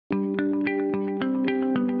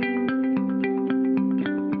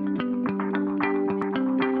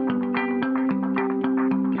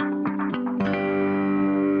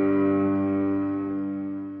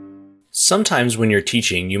Sometimes when you're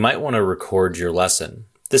teaching, you might want to record your lesson.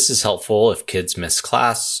 This is helpful if kids miss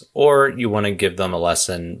class or you want to give them a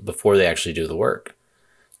lesson before they actually do the work.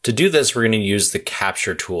 To do this, we're going to use the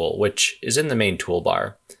capture tool, which is in the main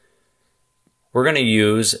toolbar. We're going to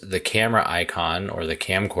use the camera icon or the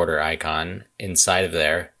camcorder icon inside of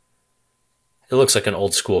there. It looks like an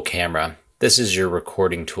old school camera. This is your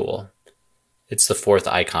recording tool. It's the fourth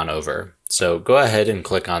icon over. So go ahead and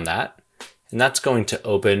click on that. And that's going to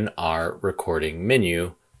open our recording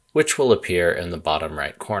menu, which will appear in the bottom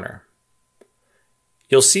right corner.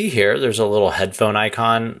 You'll see here there's a little headphone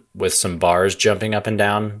icon with some bars jumping up and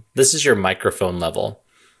down. This is your microphone level.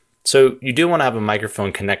 So you do want to have a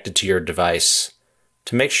microphone connected to your device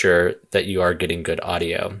to make sure that you are getting good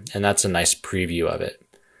audio, and that's a nice preview of it.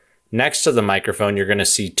 Next to the microphone, you're going to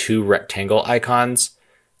see two rectangle icons.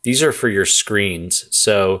 These are for your screens.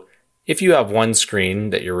 So if you have one screen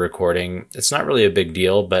that you're recording, it's not really a big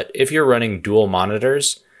deal, but if you're running dual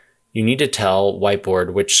monitors, you need to tell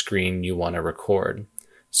whiteboard which screen you want to record.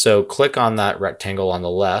 So click on that rectangle on the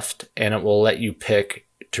left, and it will let you pick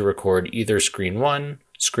to record either screen 1,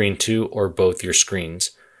 screen 2, or both your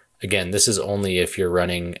screens. Again, this is only if you're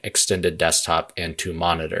running extended desktop and 2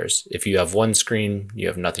 monitors. If you have one screen, you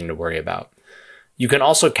have nothing to worry about. You can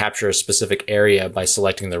also capture a specific area by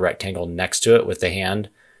selecting the rectangle next to it with the hand.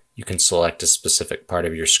 You can select a specific part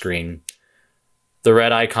of your screen. The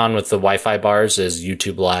red icon with the Wi-Fi bars is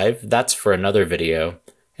YouTube Live. That's for another video.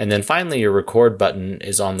 And then finally, your record button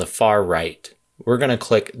is on the far right. We're going to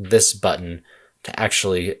click this button to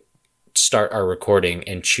actually start our recording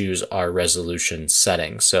and choose our resolution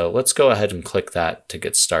setting. So let's go ahead and click that to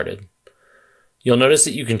get started. You'll notice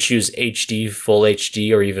that you can choose HD, Full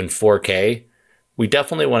HD, or even 4K. We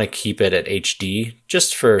definitely want to keep it at HD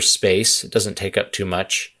just for space. It doesn't take up too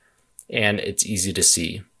much and it's easy to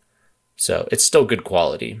see. So it's still good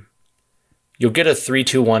quality. You'll get a 3,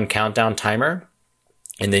 2, 1 countdown timer,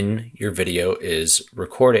 and then your video is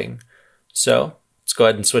recording. So let's go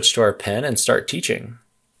ahead and switch to our pen and start teaching.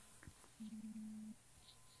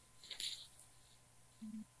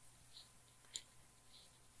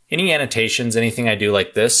 Any annotations, anything I do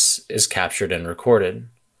like this is captured and recorded.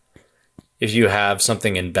 If you have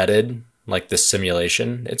something embedded, like this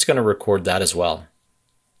simulation, it's going to record that as well.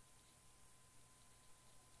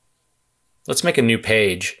 Let's make a new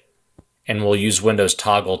page, and we'll use Windows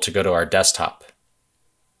Toggle to go to our desktop.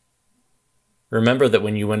 Remember that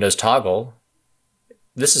when you Windows Toggle,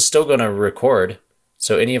 this is still going to record,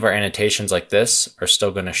 so any of our annotations like this are still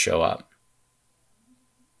going to show up.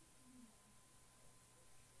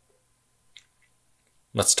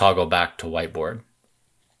 Let's toggle back to whiteboard.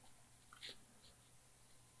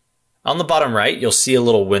 On the bottom right, you'll see a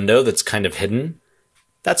little window that's kind of hidden.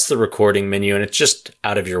 That's the recording menu, and it's just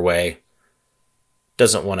out of your way.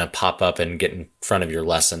 Doesn't want to pop up and get in front of your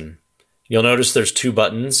lesson. You'll notice there's 2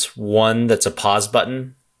 buttons. One that's a pause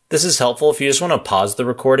button. This is helpful if you just want to pause the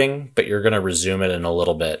recording, but you're going to resume it in a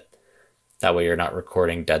little bit. That way you're not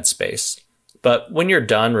recording dead space. But when you're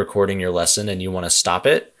done recording your lesson and you want to stop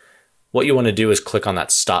it, what you want to do is click on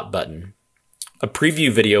that stop button. A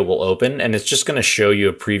preview video will open, and it's just going to show you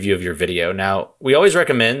a preview of your video. Now, we always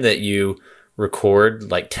recommend that you record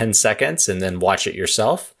like 10 seconds and then watch it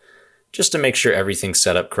yourself, just to make sure everything's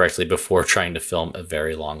set up correctly before trying to film a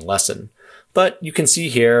very long lesson. But you can see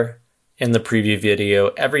here in the preview video,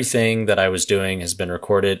 everything that I was doing has been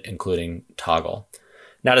recorded, including toggle.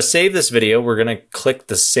 Now to save this video, we're going to click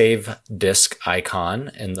the Save Disk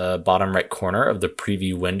icon in the bottom right corner of the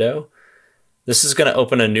preview window. This is going to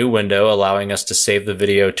open a new window, allowing us to save the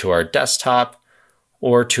video to our desktop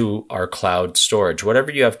or to our cloud storage,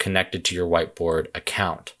 whatever you have connected to your whiteboard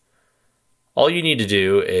account. All you need to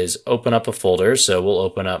do is open up a folder. So we'll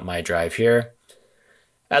open up my drive here.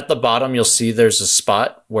 At the bottom, you'll see there's a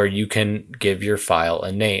spot where you can give your file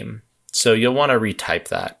a name. So you'll want to retype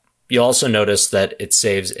that. You'll also notice that it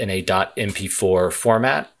saves in a .mp4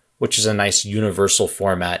 format, which is a nice universal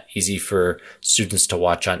format, easy for students to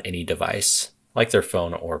watch on any device, like their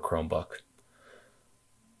phone or Chromebook.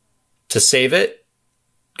 To save it,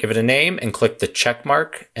 give it a name and click the check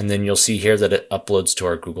mark, and then you'll see here that it uploads to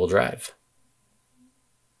our Google Drive.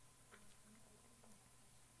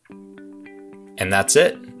 And that's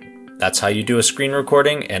it. That's how you do a screen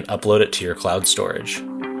recording and upload it to your cloud storage.